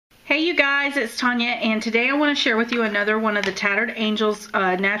Hey you guys, it's Tonya, and today I want to share with you another one of the Tattered Angels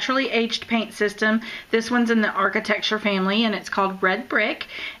naturally aged paint system. This one's in the architecture family and it's called Red Brick.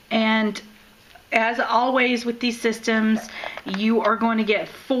 And as always with these systems, you are going to get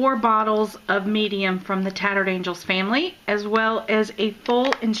 4 bottles of medium from the Tattered Angels family, as well as a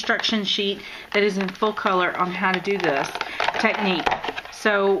full instruction sheet that is in full color on how to do this technique.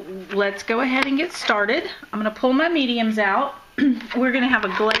 So let's go ahead and get started. I'm going to pull my mediums out. We're going to have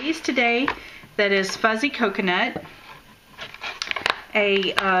a glaze today that is fuzzy coconut,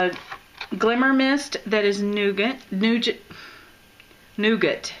 a glimmer mist that is nougat.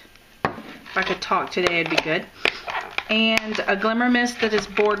 If I could talk today, it'd be good. And a glimmer mist that is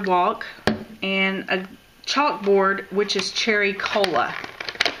boardwalk, and a chalkboard which is cherry cola.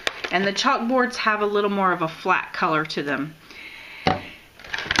 And the chalkboards have a little more of a flat color to them.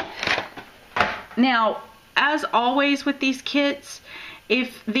 Now, as always with these kits,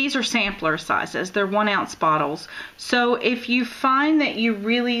 if these are sampler sizes, they're 1 ounce bottles. So if you find that you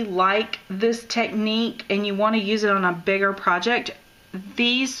really like this technique and you want to use it on a bigger project,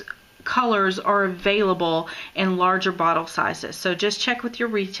 these colors are available in larger bottle sizes. So just check with your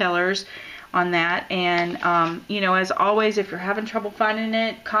retailers on that. And you know, as always, if you're having trouble finding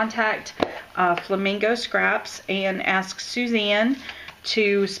it, contact Flamingo Scraps and ask Suzanne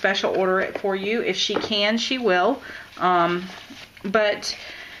to special order it for you. If she can, she will. But I'm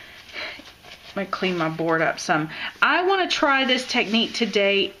going to clean my board up some. I want to try this technique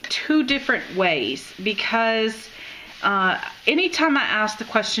today 2 different ways, because anytime I ask the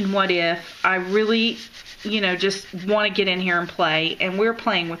question, what if, I really, you know, just want to get in here and play, and we're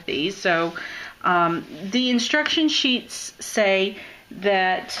playing with these. So the instruction sheets say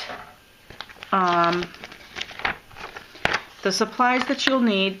that the supplies that you'll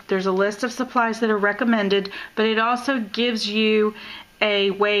need, there's a list of supplies that are recommended, but it also gives you a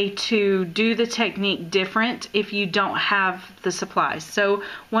way to do the technique different if you don't have the supplies. So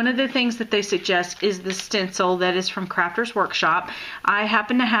one of the things that they suggest is the stencil that is from Crafter's Workshop. I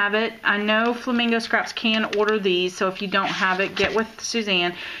happen to have it. I know Flamingo Scraps can order these, so if you don't have it, get with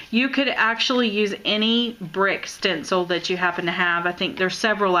Suzanne. You could actually use any brick stencil that you happen to have. I think there's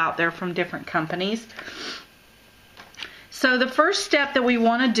several out there from different companies. So the first step that we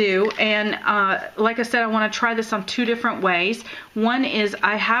want to do, and like I said, I want to try this on 2 different ways. One is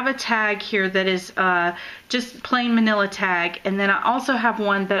I have a tag here that is just plain manila tag, and then I also have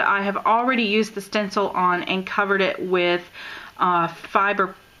one that I have already used the stencil on and covered it with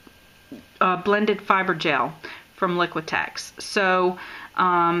blended fiber gel from Liquitex. So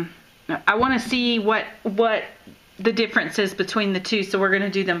I want to see what the difference is between the 2, so we're going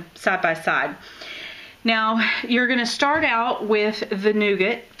to do them side by side. Now, you're going to start out with the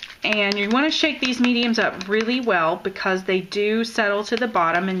nougat, and you want to shake these mediums up really well because they do settle to the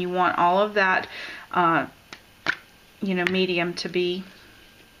bottom, and you want all of that, you know, medium to be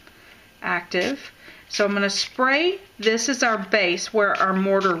active. So I'm going to spray. This is our base where our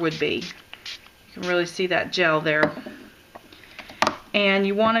mortar would be. You can really see that gel there. And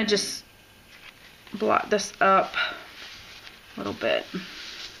you want to just blot this up a little bit.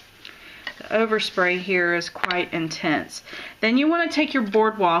 The overspray here is quite intense. Then you want to take your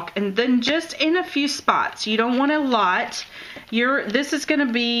boardwalk and then just in a few spots. You don't want a lot. This is going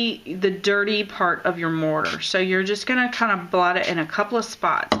to be the dirty part of your mortar. So you're just going to kind of blot it in a couple of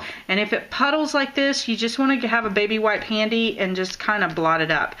spots. And if it puddles like this, you just want to have a baby wipe handy and just kind of blot it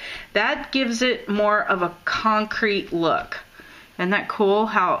up. That gives it more of a concrete look. Isn't that cool?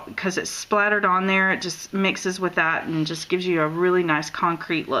 How, because it's splattered on there, it just mixes with that and just gives you a really nice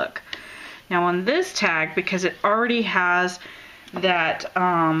concrete look. Now on this tag, because it already has that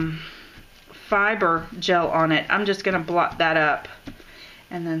fiber gel on it, I'm just going to blot that up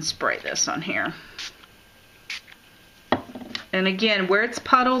and then spray this on here. And again, where it's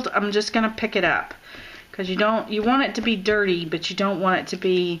puddled, I'm just going to pick it up, because you want it to be dirty, but you don't want it to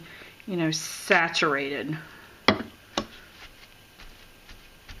be, you know, saturated.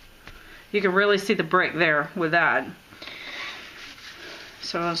 You can really see the brick there with that.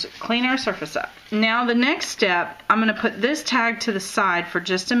 So let's clean our surface up. Now the next step, I'm going to put this tag to the side for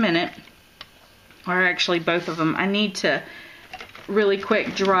just a minute, or actually both of them. I need to really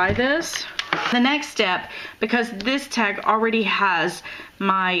quick dry this. The next step, because this tag already has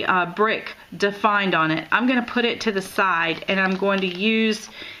my brick defined on it, I'm going to put it to the side and I'm going to use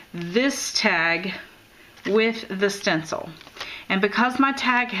this tag with the stencil. And because my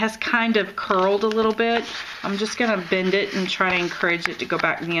tag has kind of curled a little bit, I'm just going to bend it and try to encourage it to go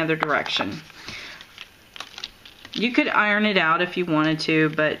back in the other direction. You could iron it out if you wanted to,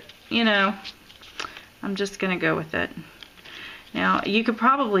 but you know, I'm just going to go with it. Now, you could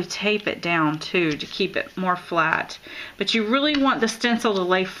probably tape it down too to keep it more flat, but you really want the stencil to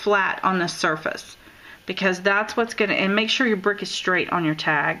lay flat on the surface, because that's what's going to, and make sure your brick is straight on your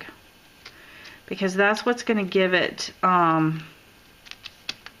tag, because that's what's going to give it, you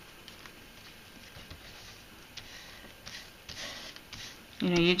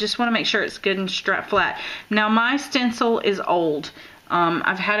know, you just want to make sure it's good and flat. Now, my stencil is old.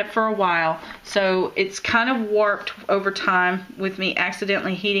 I've had it for a while, so it's kind of warped over time with me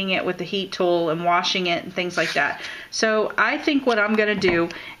accidentally heating it with the heat tool and washing it and things like that. So I think what I'm going to do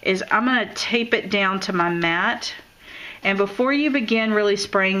is I'm going to tape it down to my mat. And before you begin really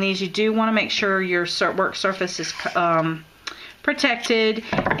spraying these, you do want to make sure your work surface is protected,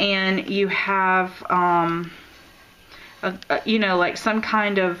 and you have you know, like some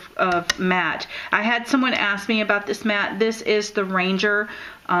kind of mat. I had someone ask me about this mat. This is the Ranger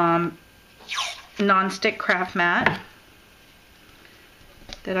non-stick craft mat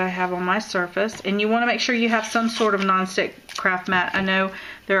that I have on my surface. And you want to make sure you have some sort of non-stick craft mat. I know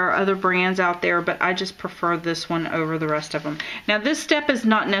there are other brands out there, but I just prefer this one over the rest of them. Now, this step is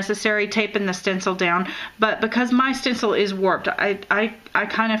not necessary, taping the stencil down, but because my stencil is warped, I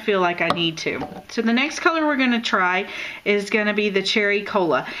kind of feel like I need to. So the next color we're going to try is going to be the Cherry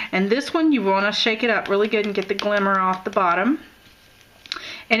Cola. And this one, you want to shake it up really good and get the glimmer off the bottom.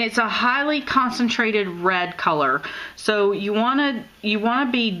 And it's a highly concentrated red color, so you want to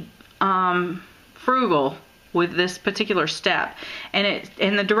be frugal with this particular step.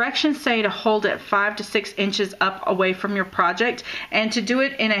 And the directions say to hold it 5 to 6 inches up away from your project, and to do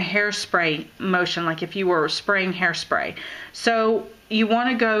it in a hairspray motion, like if you were spraying hairspray. So you want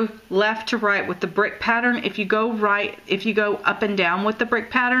to go left to right with the brick pattern. If you go up and down with the brick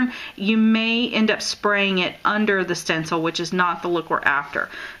pattern, you may end up spraying it under the stencil, which is not the look we're after.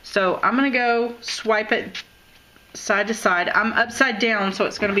 So I'm going to go swipe it side to side. I'm upside down, so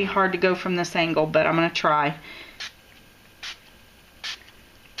it's going to be hard to go from this angle, but I'm going to try.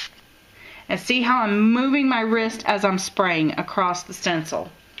 And see how I'm moving my wrist as I'm spraying across the stencil.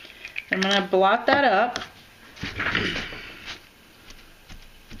 I'm going to blot that up.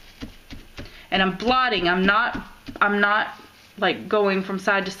 And I'm blotting. I'm not like going from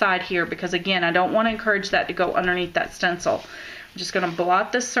side to side here, because again, I don't want to encourage that to go underneath that stencil. I'm just going to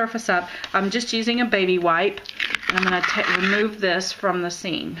blot this surface up. I'm just using a baby wipe, and I'm going to remove this from the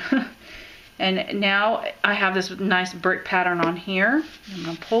scene. And now I have this nice brick pattern on here. I'm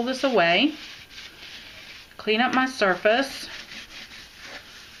going to pull this away, clean up my surface.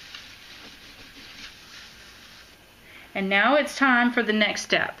 And now it's time for the next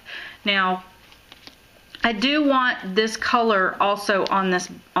step. Now, I do want this color also on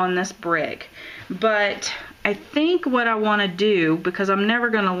this brick, but I think what I want to do, because I'm never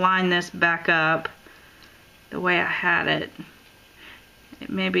going to line this back up the way I had it,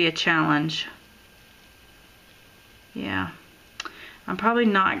 it may be a challenge. Yeah, I'm probably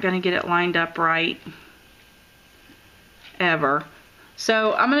not going to get it lined up right ever.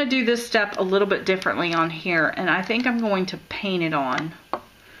 So I'm going to do this step a little bit differently on here, and I think I'm going to paint it on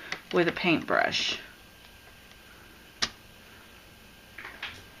with a paintbrush.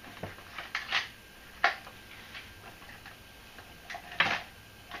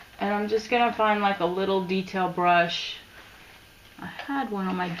 And I'm just going to find like a little detail brush. I had one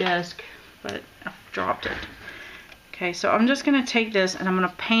on my desk, but I've dropped it. Okay, so I'm just going to take this and I'm going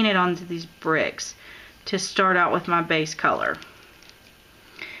to paint it onto these bricks to start out with my base color.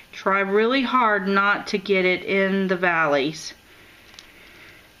 Try really hard not to get it in the valleys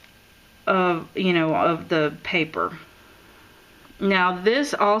of, you know, of the paper. Now,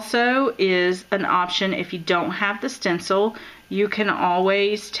 this also is an option if you don't have the stencil. You can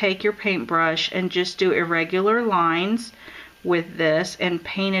always take your paintbrush and just do irregular lines with this and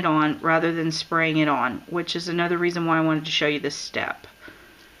paint it on rather than spraying it on, which is another reason why I wanted to show you this step.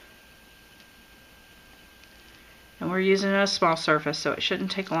 And we're using a small surface, so it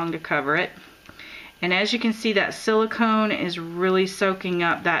shouldn't take long to cover it. And as you can see, that silicone is really soaking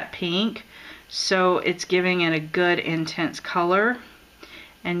up that pink, so it's giving it a good intense color,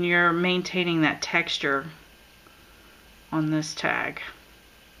 and you're maintaining that texture on this tag.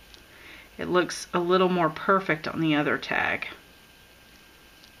 It looks a little more perfect on the other tag.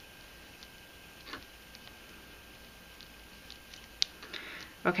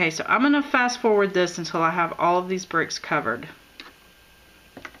 Okay, so I'm going to fast forward this until I have all of these bricks covered.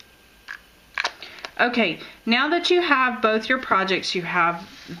 Okay, now that you have both your projects, you have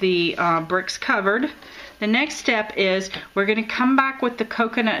the bricks covered, the next step is we're going to come back with the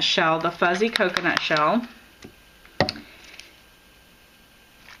coconut shell, the fuzzy coconut shell.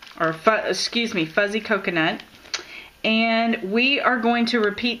 Or excuse me, fuzzy coconut. And we are going to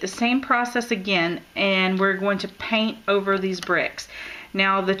repeat the same process again, and we're going to paint over these bricks.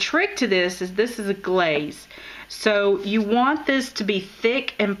 Now the trick to this is a glaze. So you want this to be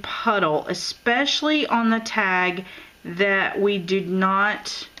thick and puddle, especially on the tag that we do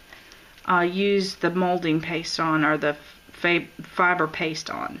not use the molding paste on, or the fiber paste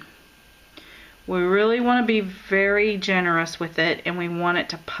on. We really want to be very generous with it, and we want it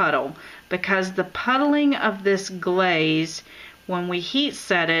to puddle, because the puddling of this glaze, when we heat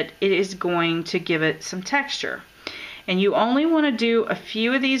set it, it is going to give it some texture. And you only want to do a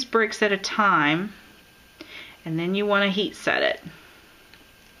few of these bricks at a time, and then you want to heat set it.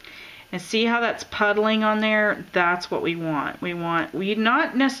 And see how that's puddling on there? That's what we want. We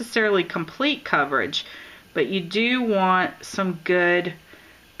not necessarily complete coverage, but you do want some good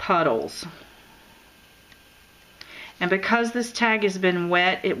puddles. And because this tag has been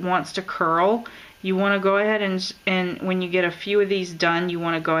wet, it wants to curl. You want to go ahead and when you get a few of these done, you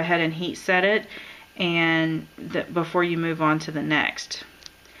want to go ahead and heat set it and before you move on to the next.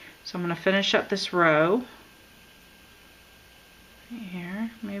 So I'm going to finish up this row. Right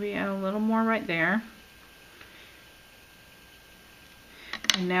here, maybe add a little more right there.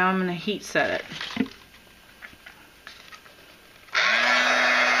 And now I'm going to heat set it.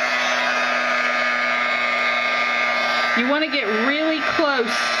 You want to get really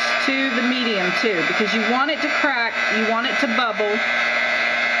close to the medium too, because you want it to crack, you want it to bubble,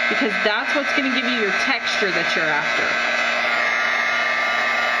 because that's what's going to give you your texture that you're after.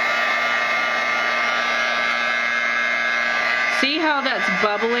 See how that's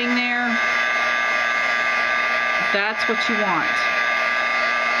bubbling there? That's what you want.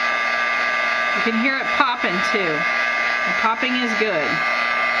 You can hear it popping too. The popping is good.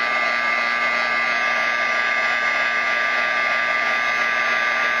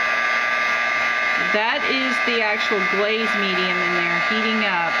 That is the actual glaze medium in there heating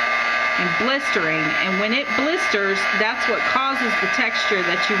up and blistering. And when it blisters, that's what causes the texture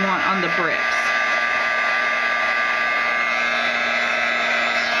that you want on the bricks.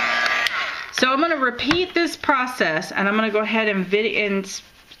 So I'm going to repeat this process, and I'm going to go ahead and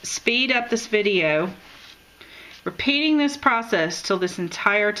speed up this video. Repeating this process till this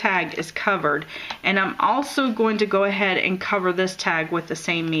entire tag is covered. And I'm also going to go ahead and cover this tag with the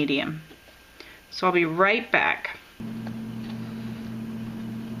same medium. So I'll be right back.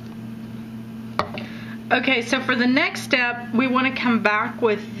 Okay, so for the next step, we want to come back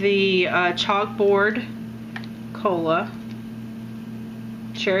with the chalkboard cola,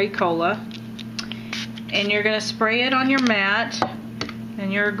 cherry cola, and you're going to spray it on your mat,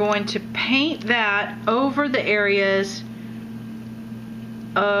 and you're going to paint that over the areas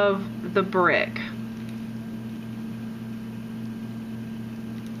of the brick.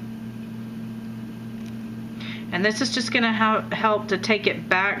 And this is just going to help to take it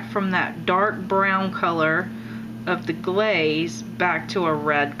back from that dark brown color of the glaze back to a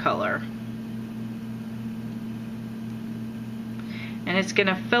red color. And it's going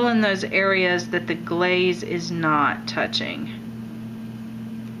to fill in those areas that the glaze is not touching.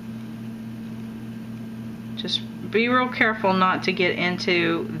 Just be real careful not to get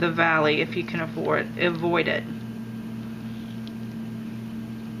into the valley if you can avoid it.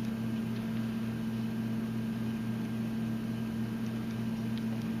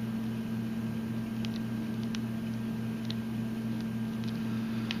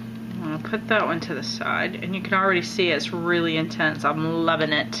 Put that one to the side, and you can already see it's really intense. I'm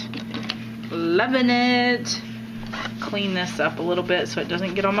loving it. Loving it. Clean this up a little bit so it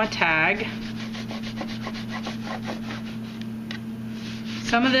doesn't get on my tag.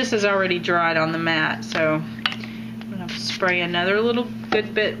 Some of this is already dried on the mat, so I'm going to spray another little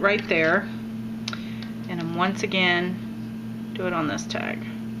good bit right there. And then once again, do it on this tag.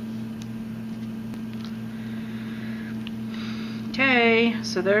 Okay,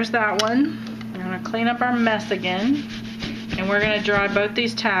 so there's that one. We're going to clean up our mess again, and we're going to dry both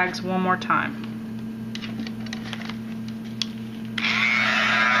these tags one more time.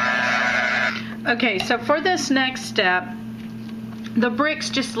 Okay, so for this next step, the bricks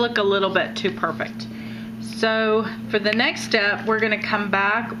just look a little bit too perfect. So for the next step, we're going to come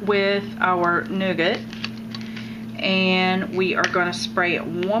back with our nougat, and we are going to spray it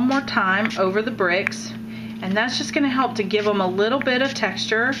one more time over the bricks. And that's just going to help to give them a little bit of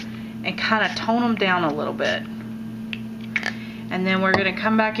texture and kind of tone them down a little bit. And then we're going to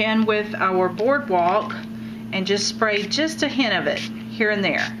come back in with our boardwalk and just spray just a hint of it here and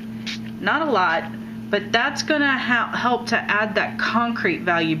there. Not a lot, but that's going to help to add that concrete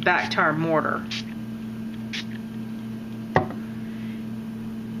value back to our mortar.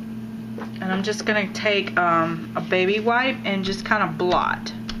 And And I'm just going to take a baby wipe and just kind of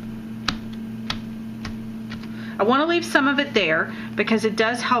blot. I want to leave some of it there because it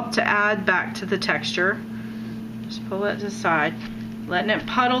does help to add back to the texture. Just pull it to the side, letting it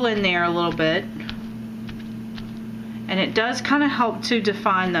puddle in there a little bit. And it does kind of help to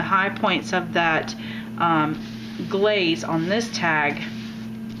define the high points of that glaze on this tag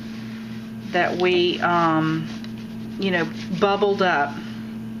that we, you know, bubbled up.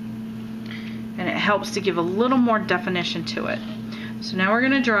 And it helps to give a little more definition to it. So now we're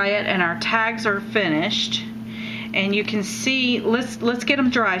going to dry it, and our tags are finished. And you can see, let's get them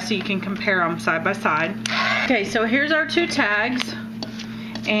dry so you can compare them side by side. Okay, so here's our two tags,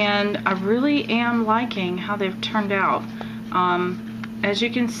 and I really am liking how they've turned out. As you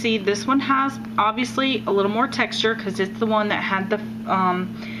can see, this one has obviously a little more texture because it's the one that had the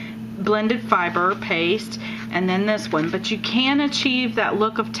blended fiber paste, and then this one. But you can achieve that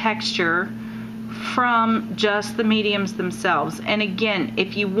look of texture from just the mediums themselves. And again,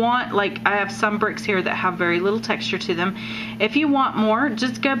 if you want, like I have some bricks here that have very little texture to them, if you want more,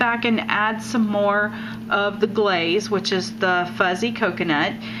 just go back and add some more of the glaze, which is the fuzzy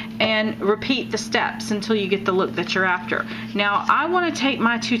coconut, and repeat the steps until you get the look that you're after. Now I want to take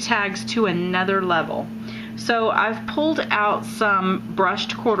my two tags to another level. So I've pulled out some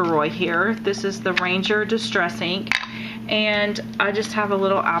brushed corduroy here. This is the Ranger Distress Ink, and I just have a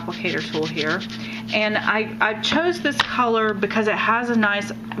little applicator tool here. And I chose this color because it has a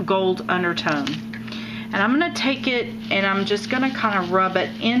nice gold undertone. And I'm going to take it and I'm just going to kind of rub it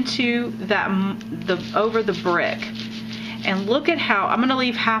into that, over the brick. And look at how, I'm going to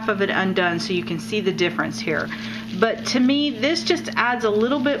leave half of it undone so you can see the difference here. But to me, this just adds a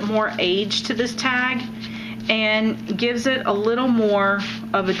little bit more age to this tag and gives it a little more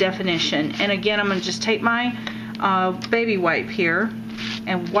of a definition. And again, I'm going to just take my baby wipe here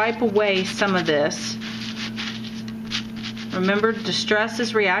and wipe away some of this. Remember, distress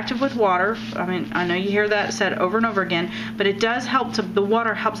is reactive with water. I mean, I know you hear that said over and over again, but it does help to, the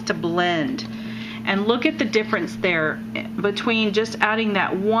water helps to blend. And look at the difference there between just adding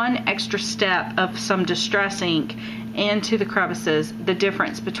that one extra step of some distress ink into the crevices. The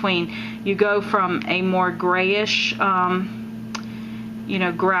difference between, you go from a more grayish you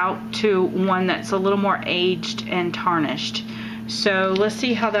know, grout to one that's a little more aged and tarnished. So let's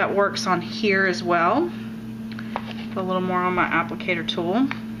see how that works on here as well. Put a little more on my applicator tool.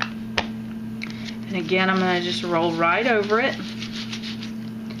 And again, I'm going to just roll right over it.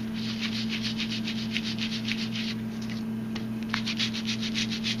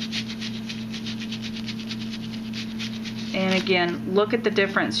 And again, look at the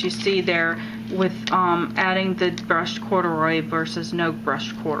difference you see there with adding the brushed corduroy versus no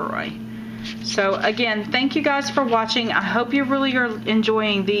brushed corduroy. So again, thank you guys for watching. I hope you really are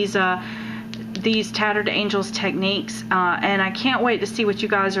enjoying these Tattered Angels techniques, and I can't wait to see what you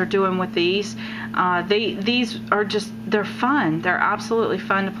guys are doing with these. These are just, they're fun. They're absolutely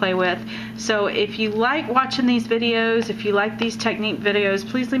fun to play with. So if you like watching these videos, if you like these technique videos,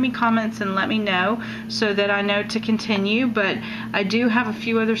 please leave me comments and let me know so that I know to continue. But I do have a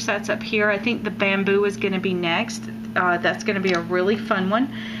few other sets up here. I think the bamboo is going to be next. That's going to be a really fun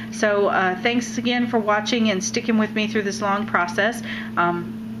one. So thanks again for watching and sticking with me through this long process.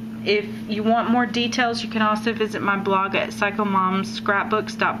 If you want more details, you can also visit my blog at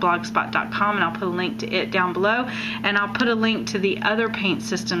psychomomscrapbooks.blogspot.com, and I'll put a link to it down below. And I'll put a link to the other paint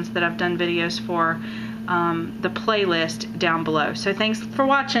systems that I've done videos for, the playlist down below. So thanks for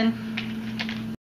watching.